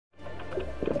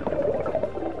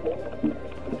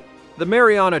The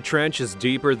Mariana Trench is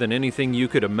deeper than anything you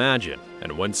could imagine,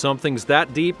 and when something's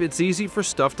that deep, it's easy for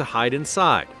stuff to hide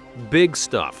inside. Big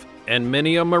stuff. And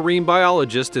many a marine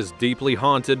biologist is deeply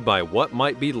haunted by what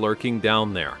might be lurking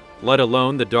down there, let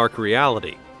alone the dark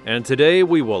reality. And today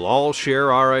we will all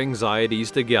share our anxieties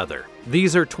together.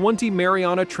 These are 20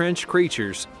 Mariana Trench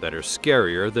creatures that are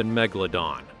scarier than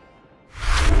Megalodon.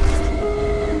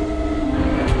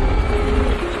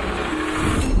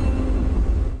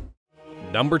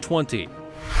 Number 20.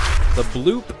 The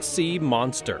Bloop Sea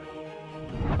Monster.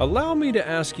 Allow me to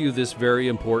ask you this very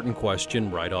important question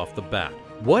right off the bat.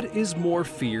 What is more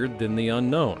feared than the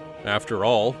unknown? After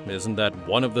all, isn't that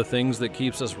one of the things that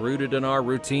keeps us rooted in our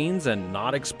routines and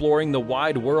not exploring the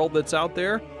wide world that's out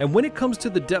there? And when it comes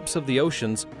to the depths of the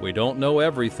oceans, we don't know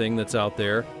everything that's out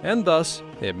there, and thus,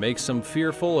 it makes some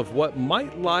fearful of what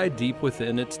might lie deep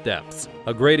within its depths.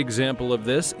 A great example of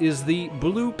this is the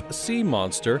Bloop Sea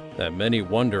Monster that many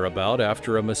wonder about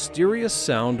after a mysterious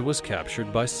sound was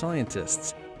captured by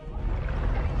scientists.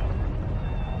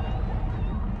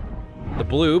 The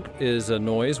bloop is a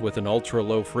noise with an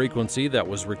ultra-low frequency that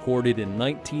was recorded in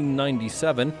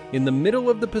 1997 in the middle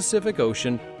of the Pacific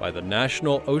Ocean by the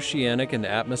National Oceanic and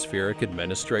Atmospheric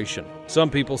Administration.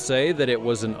 Some people say that it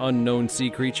was an unknown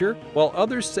sea creature, while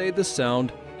others say the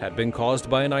sound had been caused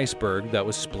by an iceberg that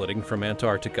was splitting from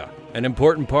Antarctica. An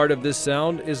important part of this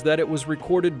sound is that it was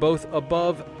recorded both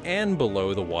above and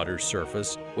below the water's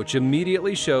surface, which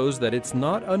immediately shows that it's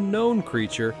not a known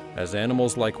creature, as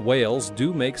animals like whales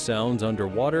do make sounds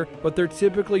underwater, but they're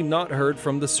typically not heard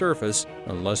from the surface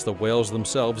unless the whales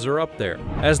themselves are up there.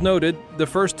 As noted, the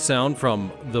first sound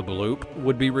from the bloop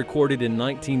would be recorded in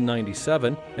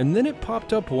 1997, and then it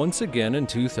popped up once again in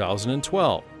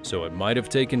 2012. So it might have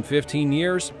taken 15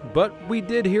 years, but we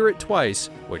did hear it twice,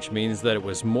 which means that it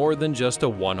was more than just a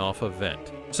one-off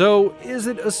event. So, is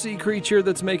it a sea creature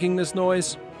that's making this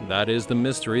noise? That is the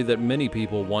mystery that many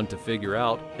people want to figure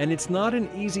out, and it's not an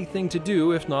easy thing to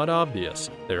do if not obvious.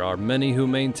 There are many who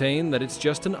maintain that it's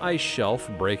just an ice shelf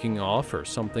breaking off or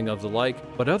something of the like,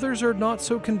 but others are not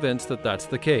so convinced that that's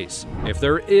the case. If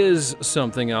there is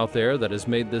something out there that has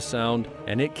made this sound,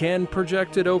 and it can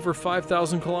project it over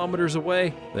 5,000 kilometers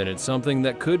away, then it's something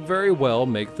that could very well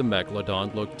make the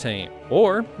Megalodon look tame.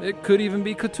 Or it could even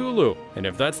be Cthulhu, and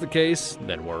if that's the case,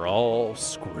 then we're all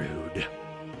screwed.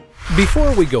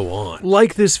 Before we go on,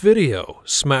 like this video,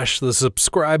 smash the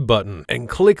subscribe button, and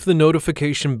click the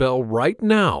notification bell right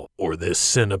now, or this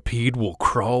centipede will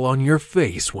crawl on your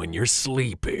face when you're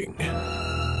sleeping.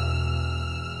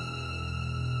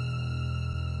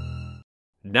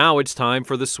 Now it's time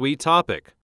for the sweet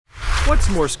topic. What's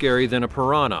more scary than a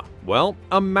piranha? Well,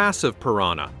 a massive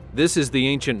piranha. This is the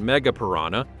ancient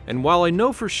megapiranha, and while I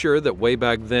know for sure that way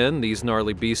back then these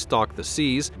gnarly beasts stalked the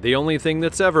seas, the only thing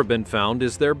that's ever been found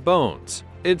is their bones.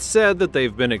 It's said that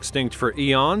they've been extinct for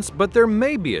eons, but there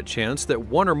may be a chance that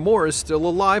one or more is still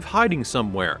alive hiding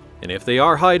somewhere. And if they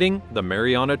are hiding, the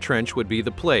Mariana Trench would be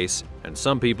the place, and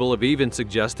some people have even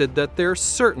suggested that they're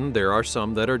certain there are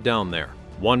some that are down there.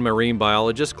 One marine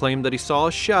biologist claimed that he saw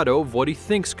a shadow of what he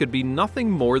thinks could be nothing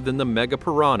more than the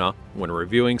megapiranha when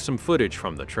reviewing some footage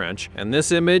from the trench, and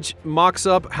this image mocks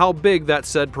up how big that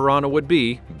said piranha would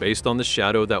be based on the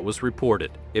shadow that was reported.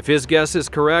 If his guess is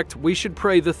correct, we should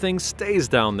pray the thing stays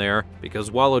down there, because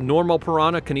while a normal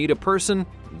piranha can eat a person,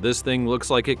 this thing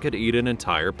looks like it could eat an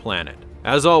entire planet.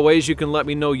 As always, you can let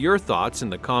me know your thoughts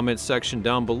in the comments section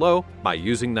down below by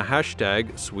using the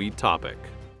hashtag #SweetTopic.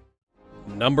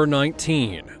 Number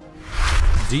 19.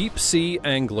 Deep Sea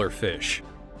Anglerfish.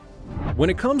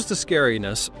 When it comes to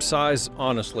scariness, size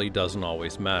honestly doesn't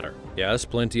always matter. Yes,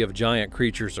 plenty of giant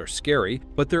creatures are scary,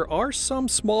 but there are some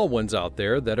small ones out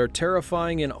there that are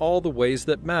terrifying in all the ways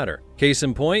that matter. Case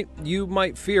in point, you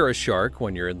might fear a shark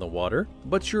when you're in the water,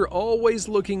 but you're always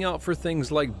looking out for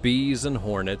things like bees and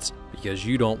hornets because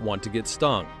you don't want to get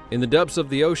stung. In the depths of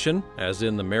the ocean, as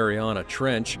in the Mariana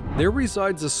Trench, there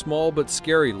resides a small but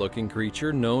scary-looking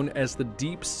creature known as the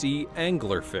deep sea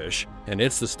anglerfish, and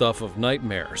it's the stuff of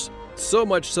nightmares. So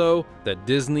much so that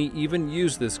Disney even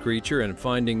used this creature in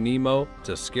Finding Nemo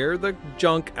to scare the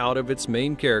junk out of its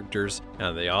main characters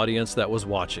and the audience that was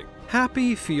watching.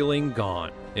 Happy feeling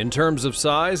gone. In terms of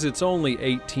size, it's only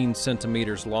 18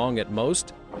 centimeters long at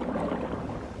most,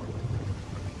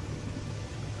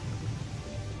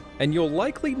 and you'll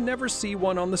likely never see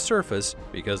one on the surface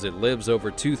because it lives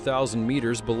over 2,000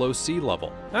 meters below sea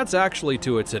level. That's actually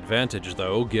to its advantage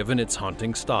though, given its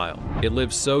hunting style. It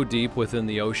lives so deep within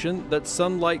the ocean that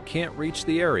sunlight can't reach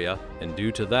the area, and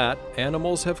due to that,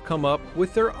 animals have come up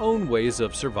with their own ways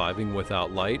of surviving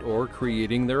without light or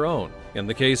creating their own. In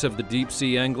the case of the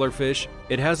deep-sea anglerfish,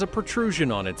 it has a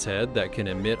protrusion on its head that can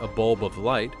emit a bulb of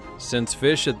light, since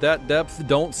fish at that depth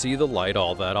don't see the light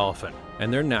all that often,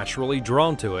 and they're naturally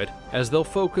drawn to it as they'll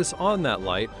focus on that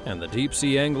light, and the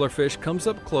deep-sea anglerfish comes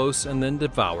up close and then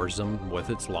devours them with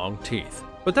its long teeth.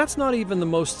 But that's not even the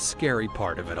most scary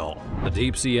part of it all. The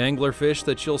deep-sea anglerfish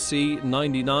that you'll see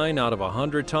 99 out of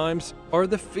 100 times are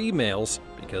the females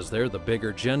because they're the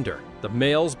bigger gender. The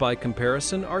males, by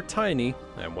comparison, are tiny,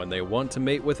 and when they want to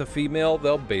mate with a female,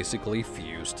 they'll basically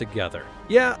fuse together.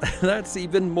 Yeah, that's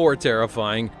even more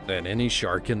terrifying than any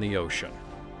shark in the ocean.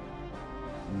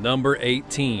 Number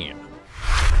 18.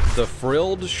 The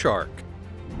frilled shark.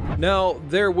 Now,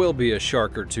 there will be a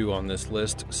shark or two on this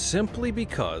list simply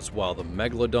because while the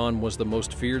Megalodon was the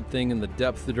most feared thing in the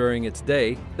depth during its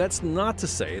day, that's not to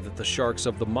say that the sharks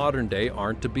of the modern day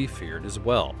aren't to be feared as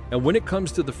well. And when it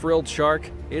comes to the frilled shark,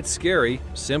 it's scary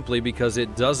simply because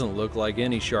it doesn't look like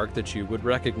any shark that you would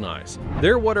recognize.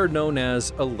 They're what are known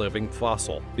as a living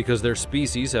fossil because their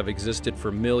species have existed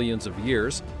for millions of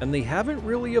years and they haven't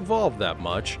really evolved that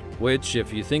much, which,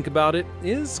 if you think about it,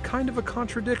 is kind of a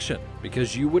contradiction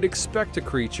because you would expect a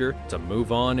creature to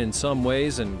move on in some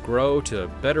ways and grow to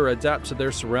better adapt to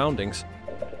their surroundings.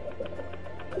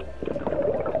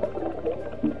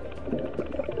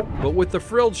 But with the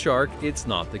frilled shark, it's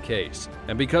not the case.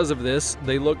 And because of this,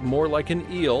 they look more like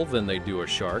an eel than they do a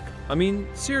shark. I mean,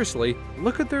 seriously,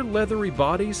 look at their leathery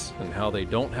bodies and how they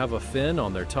don't have a fin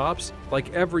on their tops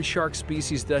like every shark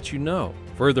species that you know.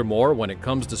 Furthermore, when it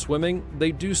comes to swimming,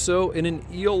 they do so in an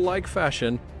eel-like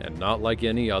fashion and not like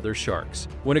any other sharks.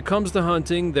 When it comes to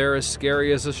hunting, they're as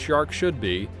scary as a shark should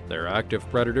be. They're active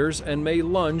predators and may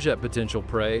lunge at potential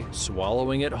prey,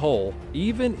 swallowing it whole,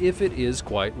 even if it is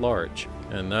quite large.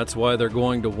 And that's why they're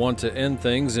going to want to end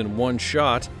things in one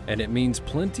shot, and it means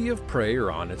plenty of prey are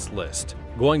on its list.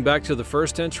 Going back to the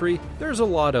first entry, there's a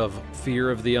lot of fear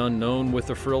of the unknown with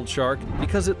the frilled shark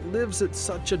because it lives at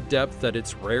such a depth that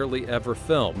it's rarely ever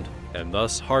filmed, and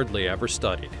thus hardly ever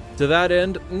studied. To that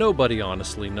end, nobody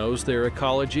honestly knows their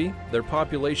ecology, their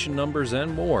population numbers,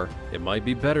 and more. It might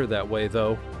be better that way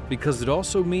though, because it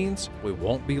also means we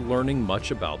won't be learning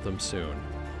much about them soon.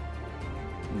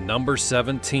 Number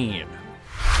 17.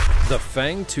 The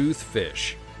fang-toothed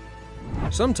fish.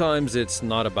 Sometimes it's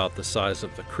not about the size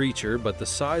of the creature, but the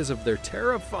size of their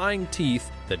terrifying teeth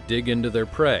that dig into their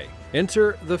prey.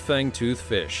 Enter the fang-toothed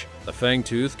fish. The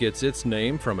fang-tooth gets its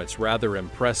name from its rather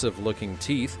impressive-looking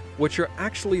teeth, which are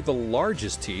actually the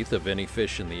largest teeth of any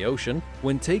fish in the ocean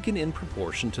when taken in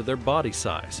proportion to their body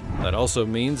size. That also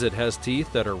means it has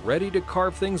teeth that are ready to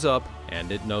carve things up,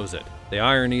 and it knows it. The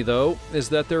irony, though, is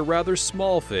that they're rather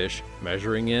small fish,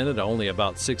 measuring in at only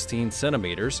about 16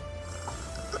 centimeters,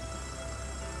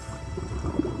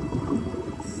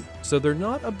 so they're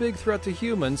not a big threat to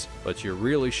humans, but you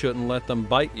really shouldn't let them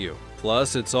bite you.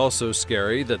 Plus, it's also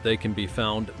scary that they can be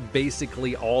found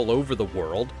basically all over the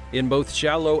world, in both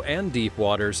shallow and deep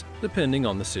waters, depending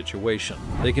on the situation.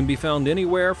 They can be found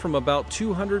anywhere from about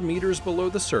 200 meters below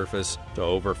the surface to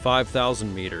over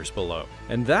 5,000 meters below.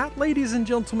 And that, ladies and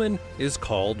gentlemen, is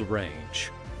called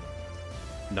range.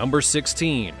 Number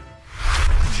 16.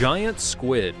 Giant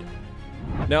squid.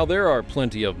 Now, there are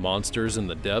plenty of monsters in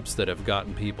the depths that have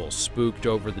gotten people spooked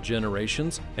over the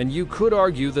generations, and you could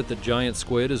argue that the giant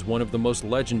squid is one of the most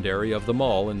legendary of them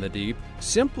all in the deep,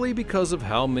 simply because of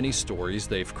how many stories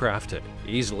they've crafted.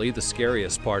 Easily, the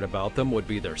scariest part about them would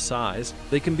be their size.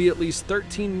 They can be at least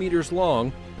 13 meters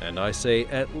long, and I say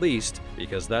at least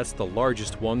because that's the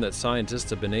largest one that scientists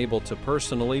have been able to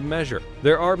personally measure.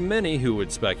 There are many who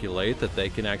would speculate that they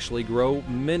can actually grow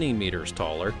many meters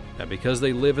taller, and because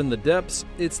they live in the depths,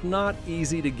 it's not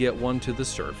easy to get one to the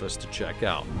surface to check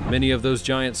out. Many of those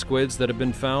giant squids that have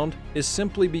been found is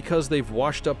simply because they've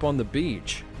washed up on the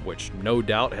beach, which no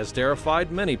doubt has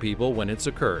terrified many people when it's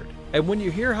occurred. And when you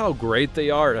hear how great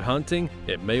they are at hunting,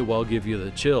 it may well give you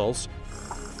the chills.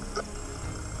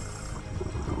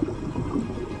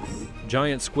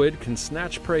 Giant squid can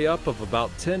snatch prey up of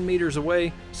about 10 meters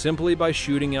away simply by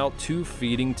shooting out 2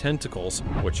 feeding tentacles,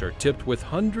 which are tipped with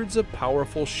hundreds of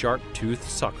powerful sharp-toothed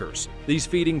suckers. These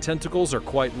feeding tentacles are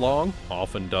quite long,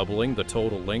 often doubling the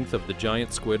total length of the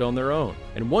giant squid on their own.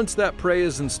 And once that prey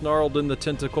is ensnarled in the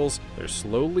tentacles, they're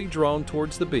slowly drawn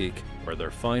towards the beak, where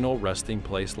their final resting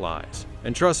place lies.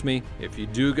 And trust me, if you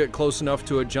do get close enough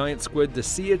to a giant squid to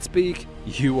see its beak,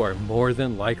 you are more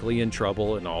than likely in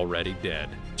trouble and already dead.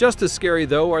 Just as scary,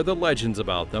 though, are the legends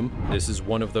about them. This is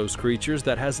one of those creatures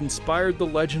that has inspired the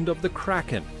legend of the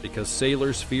Kraken, because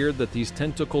sailors feared that these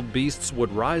tentacled beasts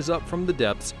would rise up from the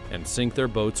depths and sink their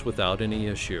boats without any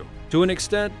issue. To an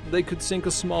extent, they could sink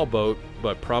a small boat,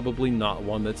 but probably not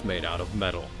one that's made out of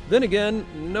metal. Then again,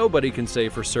 nobody can say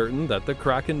for certain that the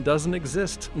Kraken doesn't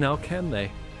exist, now can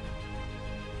they?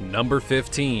 Number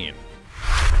 15.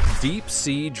 Deep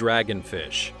Sea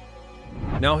Dragonfish.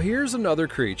 Now here's another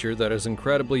creature that is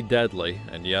incredibly deadly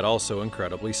and yet also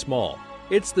incredibly small.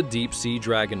 It's the deep sea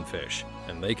dragonfish,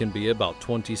 and they can be about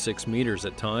 26 meters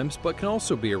at times, but can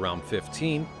also be around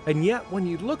 15, and yet when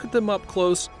you look at them up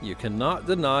close, you cannot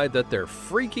deny that they're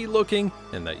freaky looking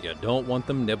and that you don't want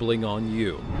them nibbling on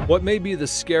you. What may be the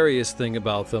scariest thing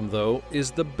about them, though,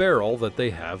 is the barrel that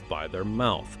they have by their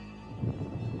mouth.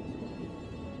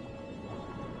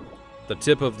 The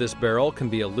tip of this barrel can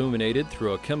be illuminated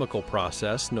through a chemical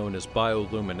process known as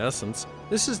bioluminescence.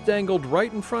 This is dangled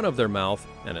right in front of their mouth,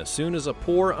 and as soon as a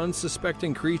poor,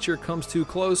 unsuspecting creature comes too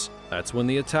close, that's when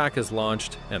the attack is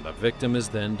launched and the victim is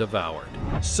then devoured.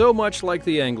 So much like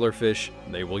the anglerfish,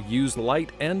 they will use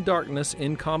light and darkness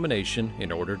in combination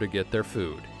in order to get their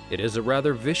food. It is a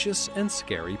rather vicious and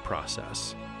scary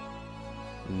process.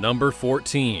 Number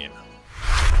 14.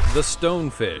 The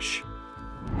stonefish.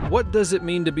 What does it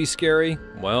mean to be scary?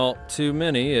 Well, to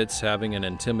many, it's having an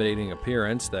intimidating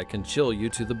appearance that can chill you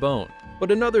to the bone. But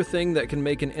another thing that can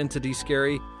make an entity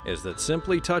scary is that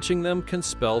simply touching them can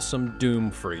spell some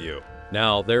doom for you.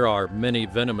 Now, there are many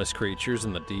venomous creatures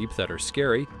in the deep that are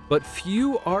scary, but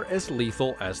few are as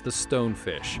lethal as the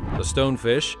stonefish. The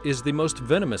stonefish is the most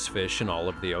venomous fish in all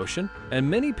of the ocean, and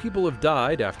many people have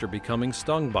died after becoming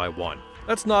stung by one.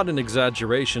 That's not an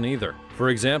exaggeration either. For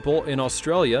example, in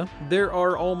Australia, there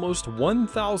are almost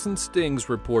 1,000 stings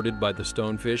reported by the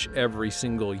stonefish every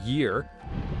single year.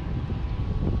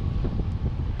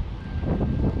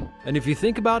 And if you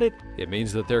think about it, it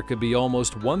means that there could be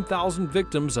almost 1,000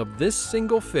 victims of this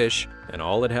single fish, and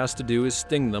all it has to do is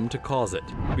sting them to cause it.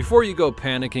 Before you go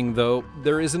panicking, though,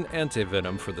 there is an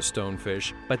antivenom for the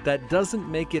stonefish, but that doesn't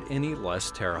make it any less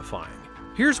terrifying.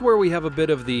 Here's where we have a bit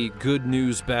of the good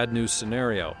news, bad news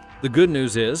scenario. The good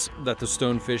news is that the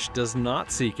stonefish does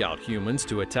not seek out humans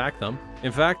to attack them.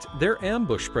 In fact, they're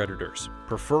ambush predators,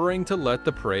 preferring to let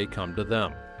the prey come to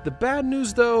them. The bad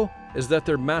news, though, is that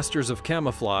they're masters of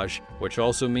camouflage, which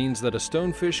also means that a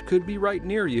stonefish could be right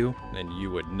near you, and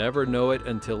you would never know it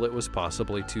until it was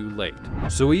possibly too late.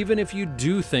 So even if you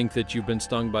do think that you've been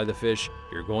stung by the fish,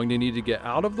 you're going to need to get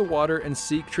out of the water and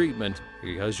seek treatment,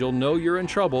 because you'll know you're in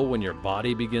trouble when your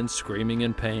body begins screaming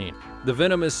in pain. The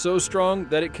venom is so strong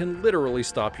that it can literally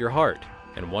stop your heart.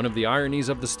 And one of the ironies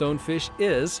of the stonefish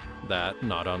is that,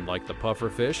 not unlike the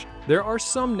pufferfish, there are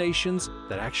some nations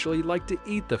that actually like to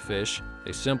eat the fish.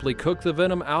 They simply cook the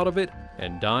venom out of it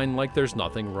and dine like there's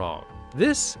nothing wrong.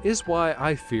 This is why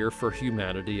I fear for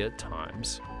humanity at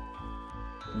times.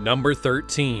 Number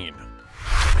 13.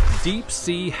 Deep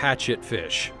sea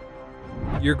hatchetfish.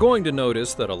 You're going to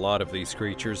notice that a lot of these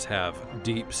creatures have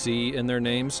deep sea in their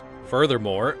names.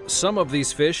 Furthermore, some of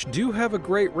these fish do have a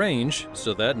great range,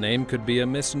 so that name could be a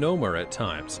misnomer at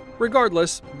times.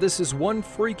 Regardless, this is one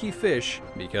freaky fish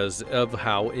because of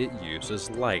how it uses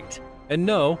light. And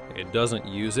no, it doesn't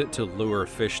use it to lure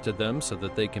fish to them so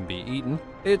that they can be eaten.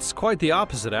 It's quite the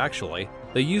opposite, actually.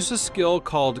 They use a skill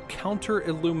called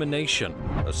counter-illumination.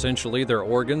 Essentially, their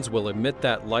organs will emit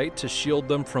that light to shield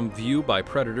them from view by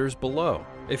predators below.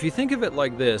 If you think of it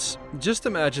like this, just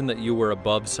imagine that you were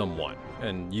above someone,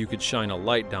 and you could shine a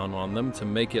light down on them to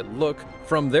make it look,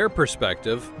 from their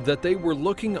perspective, that they were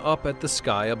looking up at the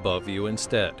sky above you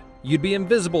instead. You'd be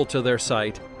invisible to their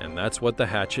sight, and that's what the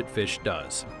hatchetfish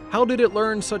does. How did it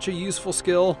learn such a useful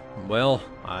skill? Well,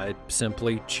 I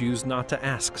simply choose not to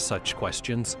ask such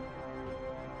questions.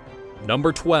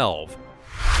 Number 12.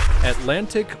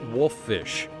 Atlantic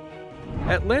wolffish.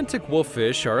 Atlantic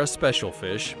wolffish are a special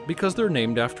fish because they're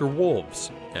named after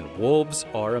wolves, and wolves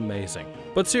are amazing.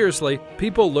 But seriously,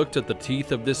 people looked at the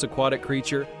teeth of this aquatic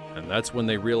creature, and that's when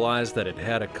they realized that it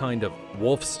had a kind of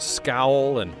wolf's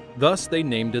scowl, and thus they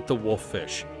named it the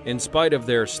wolffish. In spite of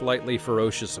their slightly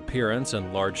ferocious appearance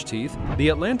and large teeth, the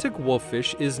Atlantic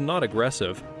wolffish is not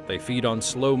aggressive. They feed on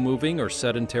slow-moving or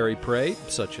sedentary prey,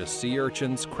 such as sea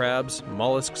urchins, crabs,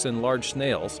 mollusks, and large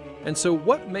snails. And so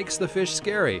what makes the fish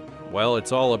scary? Well,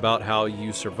 it's all about how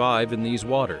you survive in these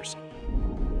waters.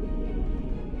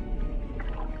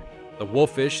 The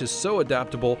wolffish is so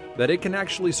adaptable that it can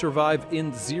actually survive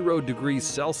in 0 degrees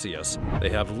Celsius. They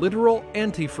have literal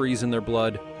antifreeze in their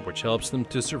blood, which helps them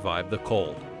to survive the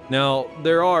cold. Now,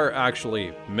 there are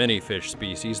actually many fish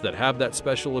species that have that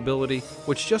special ability,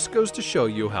 which just goes to show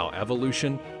you how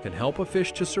evolution can help a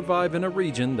fish to survive in a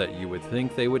region that you would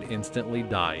think they would instantly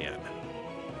die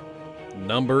in.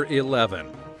 Number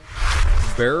 11.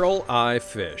 Barrel eye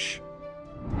fish.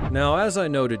 Now, as I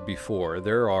noted before,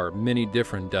 there are many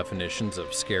different definitions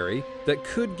of scary that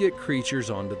could get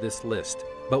creatures onto this list.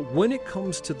 But when it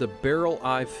comes to the barrel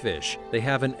eye fish, they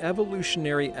have an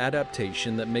evolutionary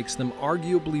adaptation that makes them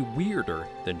arguably weirder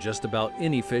than just about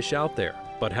any fish out there.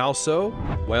 But how so?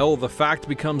 Well, the fact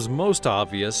becomes most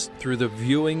obvious through the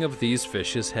viewing of these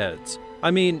fish's heads.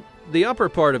 I mean, the upper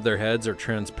part of their heads are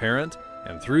transparent,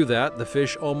 and through that, the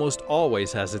fish almost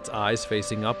always has its eyes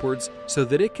facing upwards so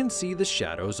that it can see the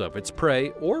shadows of its prey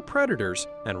or predators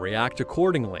and react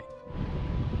accordingly.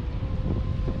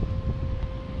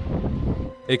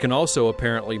 It can also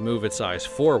apparently move its eyes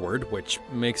forward, which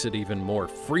makes it even more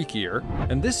freakier.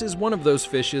 And this is one of those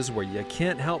fishes where you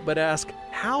can't help but ask,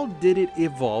 how did it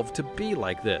evolve to be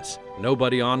like this?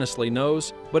 Nobody honestly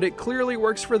knows, but it clearly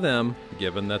works for them,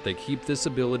 given that they keep this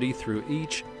ability through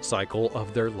each cycle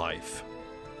of their life.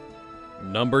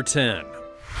 Number 10.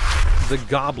 The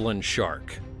goblin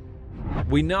shark.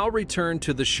 We now return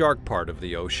to the shark part of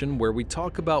the ocean, where we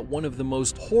talk about one of the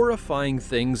most horrifying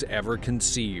things ever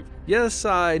conceived. Yes,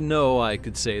 I know I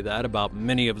could say that about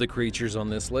many of the creatures on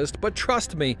this list, but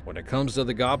trust me, when it comes to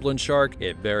the goblin shark,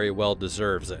 it very well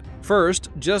deserves it. First,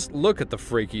 just look at the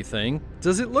freaky thing.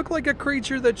 Does it look like a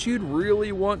creature that you'd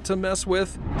really want to mess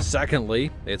with? Secondly,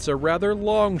 it's a rather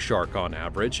long shark on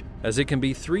average, as it can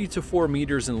be 3 to 4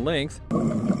 meters in length,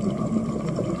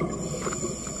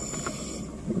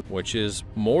 which is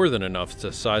more than enough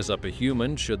to size up a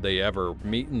human should they ever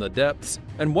meet in the depths.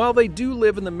 And while they do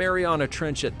live in the Mariana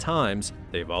Trench at times,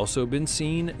 they've also been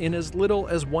seen in as little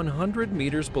as 100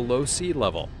 meters below sea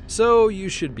level. So you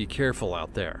should be careful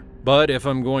out there. But if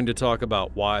I'm going to talk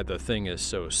about why the thing is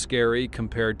so scary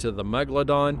compared to the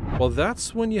Megalodon, well,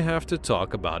 that's when you have to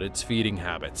talk about its feeding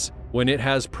habits. When it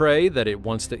has prey that it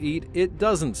wants to eat, it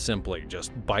doesn't simply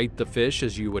just bite the fish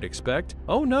as you would expect.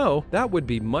 Oh no, that would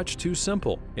be much too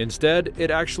simple. Instead, it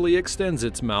actually extends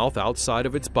its mouth outside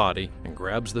of its body and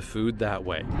grabs the food that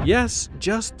way. Yes,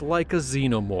 just like a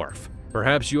xenomorph.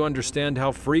 Perhaps you understand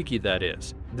how freaky that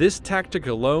is. This tactic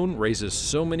alone raises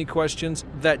so many questions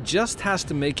that just has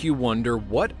to make you wonder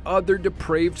what other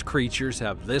depraved creatures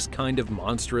have this kind of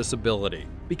monstrous ability.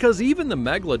 Because even the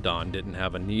Megalodon didn't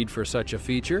have a need for such a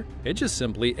feature. It just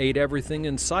simply ate everything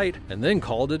in sight and then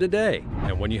called it a day.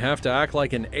 And when you have to act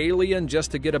like an alien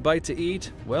just to get a bite to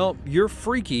eat, well, you're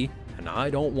freaky, and I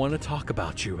don't want to talk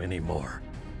about you anymore.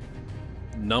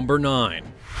 Number 9.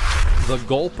 The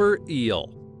gulper eel.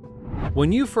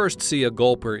 When you first see a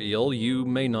gulper eel, you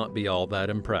may not be all that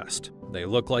impressed. They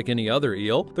look like any other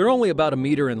eel, they're only about a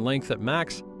meter in length at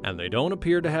max, and they don't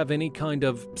appear to have any kind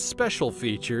of special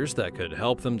features that could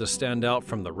help them to stand out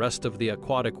from the rest of the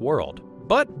aquatic world.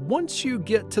 But once you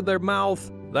get to their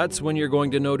mouth, that's when you're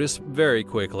going to notice very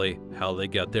quickly how they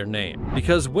get their name.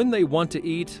 Because when they want to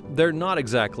eat, they're not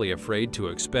exactly afraid to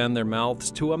expand their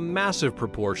mouths to a massive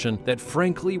proportion that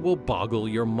frankly will boggle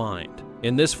your mind.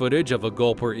 In this footage of a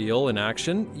gulper eel in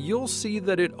action, you'll see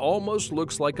that it almost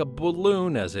looks like a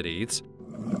balloon as it eats.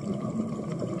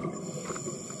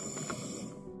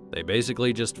 They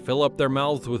basically just fill up their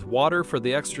mouths with water for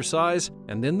the extra size,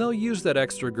 and then they'll use that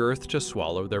extra girth to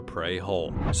swallow their prey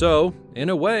whole. So, in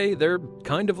a way, they're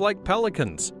kind of like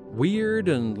pelicans. Weird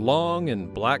and long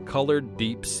and black-colored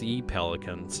deep-sea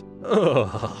pelicans.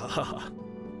 Ugh.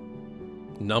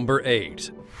 Number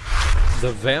 8.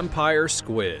 The vampire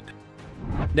squid.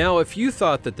 Now, if you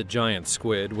thought that the giant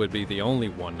squid would be the only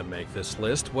one to make this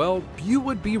list, well, you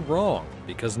would be wrong,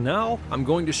 because now I'm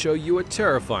going to show you a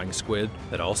terrifying squid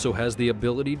that also has the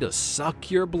ability to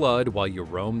suck your blood while you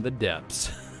roam the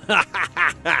depths.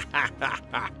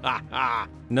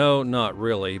 No, not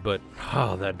really, but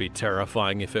that'd be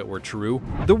terrifying if it were true.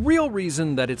 The real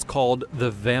reason that it's called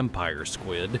the vampire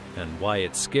squid, and why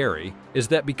it's scary, is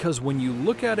that because when you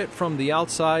look at it from the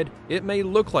outside, it may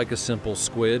look like a simple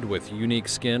squid with unique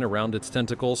skin around its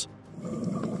tentacles.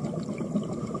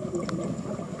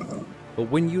 But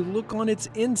when you look on its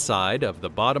inside of the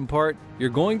bottom part, you're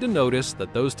going to notice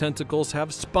that those tentacles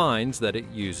have spines that it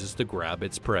uses to grab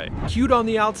its prey. Cute on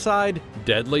the outside,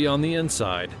 deadly on the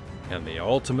inside, and the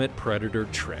ultimate predator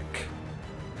trick.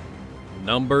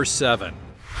 Number 7.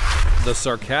 The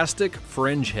sarcastic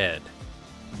fringe head.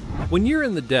 When you're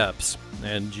in the depths,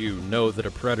 and you know that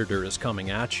a predator is coming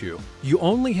at you, you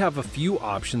only have a few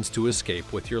options to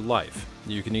escape with your life.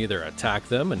 You can either attack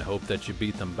them and hope that you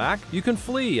beat them back, you can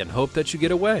flee and hope that you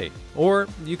get away, or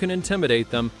you can intimidate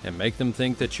them and make them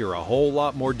think that you're a whole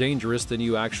lot more dangerous than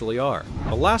you actually are.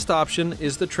 The last option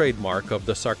is the trademark of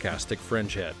the sarcastic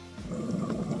fringe head.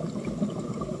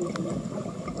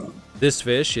 This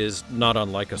fish is not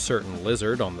unlike a certain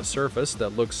lizard on the surface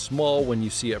that looks small when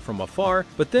you see it from afar,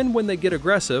 but then when they get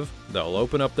aggressive, they'll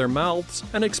open up their mouths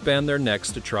and expand their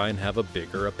necks to try and have a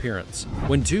bigger appearance.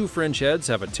 When two fringe heads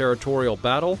have a territorial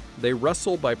battle, they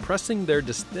wrestle by pressing their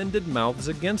distended mouths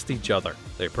against each other.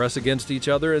 They press against each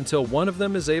other until one of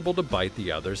them is able to bite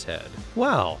the other's head.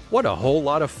 Wow, what a whole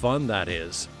lot of fun that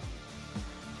is.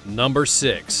 Number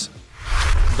 6.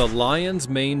 The lion's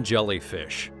mane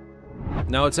jellyfish.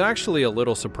 Now, it's actually a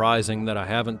little surprising that I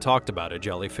haven't talked about a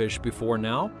jellyfish before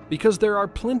now, because there are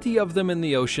plenty of them in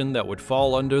the ocean that would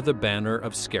fall under the banner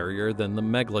of scarier than the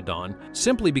Megalodon,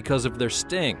 simply because of their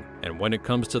sting. And when it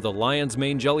comes to the lion's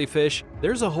mane jellyfish,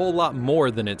 there's a whole lot more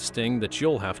than its sting that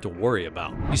you'll have to worry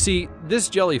about. You see, this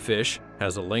jellyfish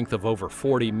has a length of over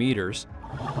 40 meters,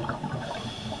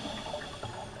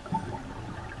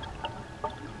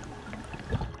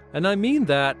 and I mean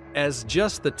that as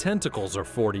just the tentacles are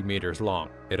 40 meters long.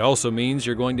 It also means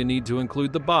you're going to need to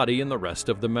include the body in the rest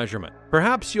of the measurement.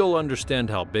 Perhaps you'll understand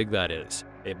how big that is.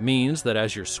 It means that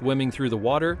as you're swimming through the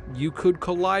water, you could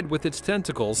collide with its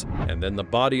tentacles, and then the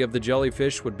body of the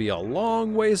jellyfish would be a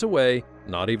long ways away,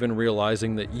 not even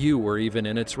realizing that you were even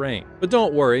in its range. But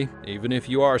don't worry, even if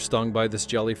you are stung by this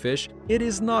jellyfish, it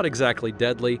is not exactly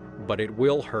deadly, but it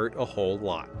will hurt a whole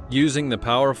lot. Using the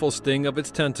powerful sting of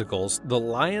its tentacles, the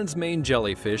lion's mane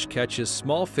jellyfish catches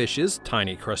small fishes,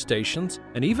 tiny crustaceans,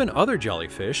 and even other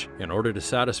jellyfish in order to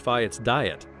satisfy its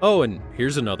diet. Oh, and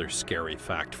here's another scary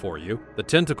fact for you. The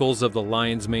tentacles of the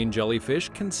lion's mane jellyfish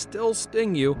can still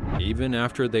sting you even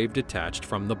after they've detached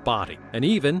from the body, and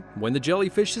even when the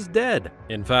jellyfish is dead.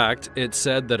 In fact, it's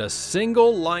said that a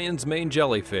single lion's mane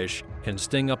jellyfish can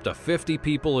sting up to 50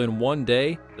 people in one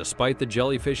day, despite the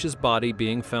jellyfish's body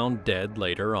being found dead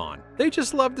later on. They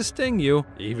just love to sting you,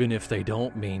 even if they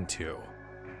don't mean to.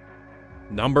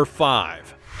 Number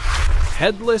 5.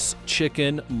 Headless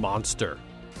chicken monster.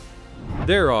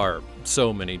 There are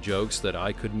so many jokes that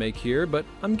I could make here, but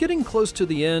I'm getting close to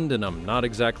the end and I'm not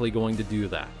exactly going to do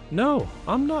that. No,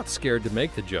 I'm not scared to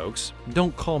make the jokes.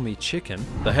 Don't call me chicken.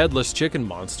 The headless chicken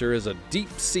monster is a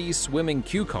deep-sea swimming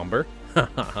cucumber,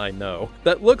 I know,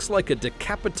 that looks like a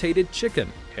decapitated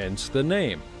chicken, hence the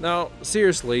name. Now,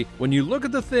 seriously, when you look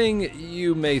at the thing,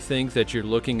 you may think that you're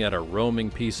looking at a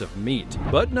roaming piece of meat.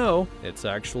 But no, it's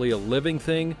actually a living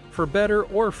thing, for better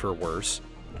or for worse.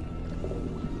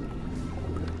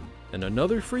 And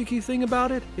another freaky thing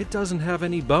about it, it doesn't have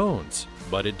any bones,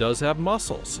 but it does have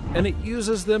muscles, and it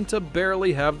uses them to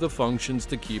barely have the functions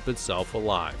to keep itself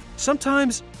alive.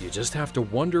 Sometimes you just have to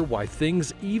wonder why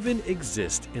things even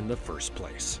exist in the first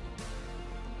place.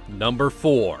 Number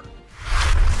 4.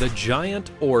 The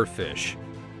giant oarfish.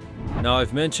 Now,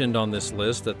 I've mentioned on this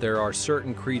list that there are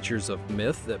certain creatures of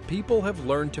myth that people have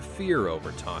learned to fear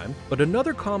over time, but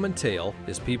another common tale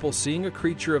is people seeing a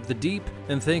creature of the deep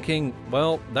and thinking,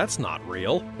 well, that's not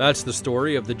real. That's the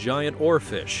story of the giant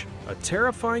oarfish, a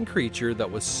terrifying creature that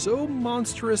was so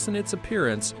monstrous in its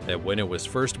appearance that when it was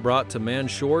first brought to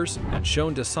man's shores and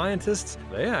shown to scientists,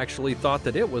 they actually thought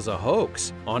that it was a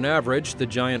hoax. On average, the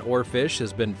giant oarfish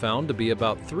has been found to be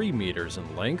about 3 meters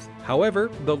in length. However,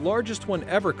 the largest one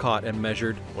ever caught and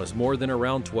measured was more than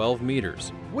around 12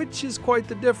 meters, which is quite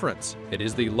the difference. It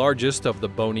is the largest of the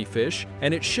bony fish,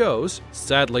 and it shows.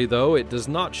 Sadly though, it does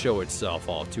not show itself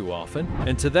all too often,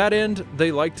 and to that end,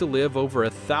 they like to live over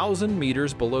 1,000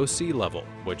 meters below sea level,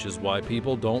 which is why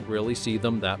people don't really see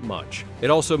them that much. It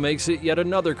also makes it yet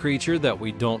another creature that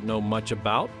we don't know much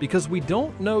about, because we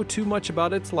don't know too much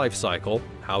about its life cycle,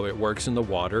 how it works in the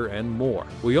water, and more.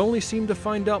 We only seem to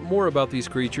find out more about these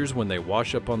creatures when they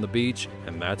wash up on the beach,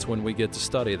 and that's when we get to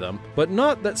study them. But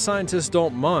not that scientists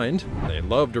don't mind. They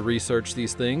love to research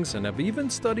these things and have even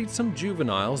studied some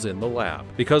juveniles in the lab.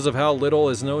 Because of how little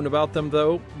is known about them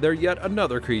though, they're yet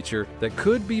another creature that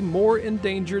could be more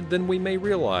endangered than we may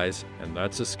realize, and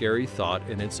that's a scary thought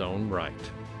in its own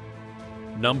right.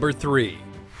 Number 3.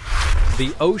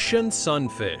 The ocean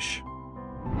sunfish.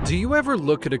 Do you ever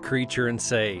look at a creature and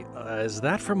say, is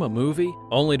that from a movie?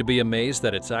 Only to be amazed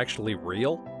that it's actually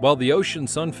real? Well, the ocean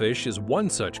sunfish is one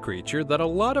such creature that a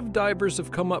lot of divers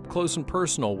have come up close and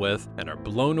personal with and are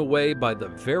blown away by the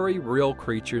very real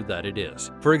creature that it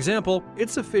is. For example,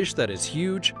 it's a fish that is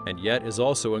huge and yet is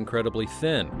also incredibly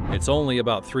thin. It's only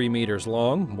about 3 meters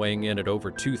long, weighing in at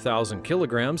over 2,000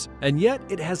 kilograms, and yet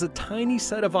it has a tiny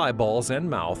set of eyeballs and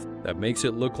mouth that makes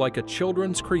it look like a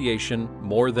children's creation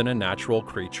more than a natural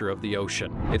creature of the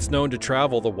ocean. It's known to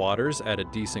travel the waters at a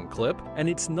decent clip, and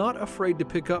it's not afraid to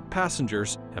pick up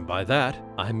passengers, and by that,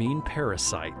 I mean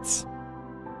parasites.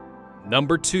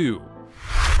 Number 2.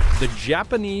 The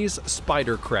Japanese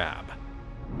spider crab.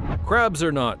 Crabs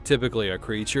are not typically a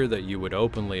creature that you would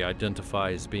openly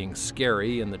identify as being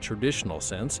scary in the traditional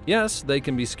sense. Yes, they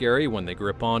can be scary when they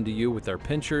grip onto you with their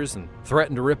pinchers and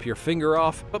threaten to rip your finger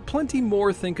off, but plenty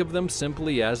more think of them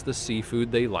simply as the seafood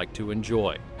they like to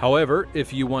enjoy. However,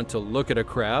 if you want to look at a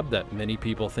crab that many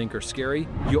people think are scary,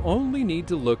 you only need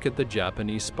to look at the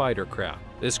Japanese spider crab.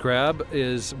 This crab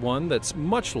is one that's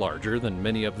much larger than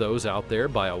many of those out there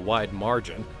by a wide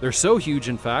margin. They're so huge,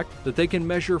 in fact, that they can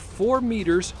measure 4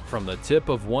 meters from the tip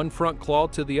of one front claw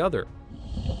to the other.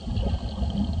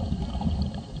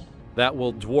 That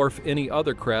will dwarf any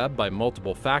other crab by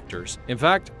multiple factors. In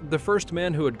fact, the first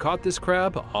man who had caught this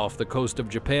crab off the coast of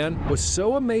Japan was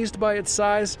so amazed by its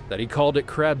size that he called it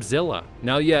Crabzilla.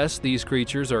 Now yes, these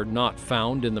creatures are not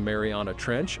found in the Mariana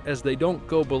Trench as they don't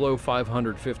go below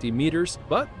 550 meters,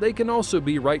 but they can also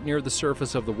be right near the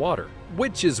surface of the water,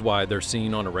 which is why they're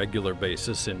seen on a regular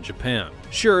basis in Japan.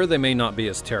 Sure, they may not be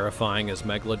as terrifying as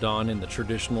Megalodon in the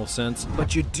traditional sense,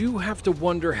 but you do have to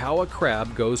wonder how a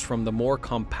crab goes from the more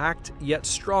compact yet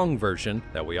strong version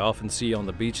that we often see on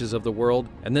the beaches of the world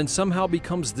and then somehow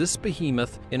becomes this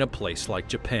behemoth in a place like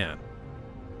Japan.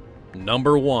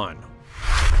 Number 1.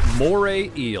 Moray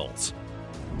eels.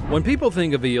 When people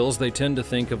think of eels, they tend to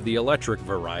think of the electric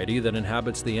variety that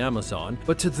inhabits the Amazon,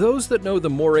 but to those that know the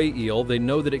moray eel, they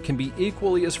know that it can be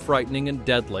equally as frightening and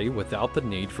deadly without the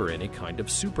need for any kind of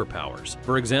superpowers.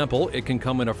 For example, it can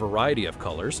come in a variety of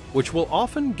colors, which will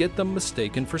often get them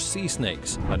mistaken for sea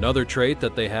snakes. Another trait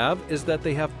that they have is that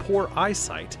they have poor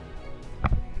eyesight.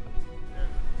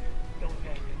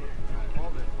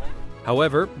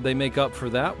 However, they make up for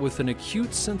that with an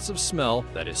acute sense of smell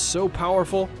that is so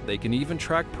powerful they can even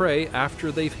track prey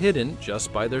after they've hidden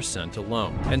just by their scent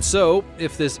alone. And so,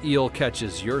 if this eel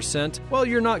catches your scent, well,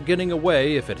 you're not getting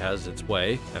away if it has its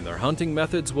way, and their hunting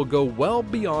methods will go well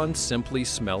beyond simply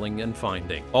smelling and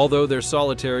finding. Although they're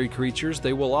solitary creatures,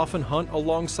 they will often hunt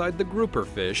alongside the grouper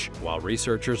fish. While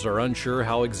researchers are unsure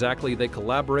how exactly they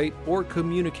collaborate or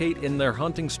communicate in their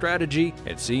hunting strategy,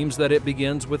 it seems that it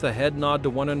begins with a head nod to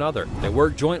one another. They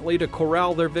work jointly to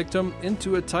corral their victim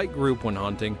into a tight group when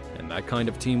hunting, and that kind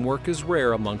of teamwork is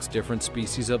rare amongst different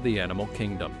species of the animal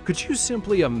kingdom. Could you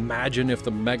simply imagine if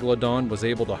the Megalodon was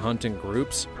able to hunt in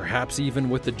groups, perhaps even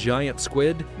with the giant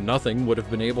squid? Nothing would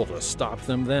have been able to stop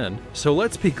them then. So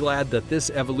let's be glad that this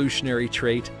evolutionary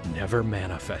trait never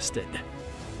manifested.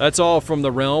 That's all from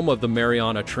the realm of the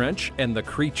Mariana Trench and the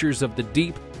creatures of the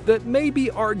deep that may be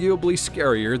arguably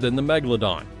scarier than the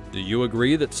Megalodon. Do you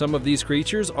agree that some of these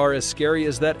creatures are as scary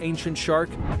as that ancient shark?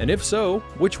 And if so,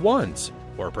 which ones?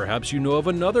 Or perhaps you know of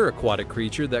another aquatic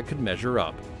creature that could measure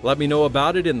up. Let me know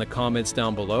about it in the comments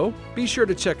down below. Be sure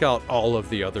to check out all of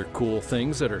the other cool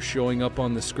things that are showing up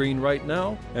on the screen right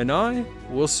now, and I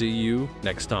will see you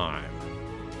next time.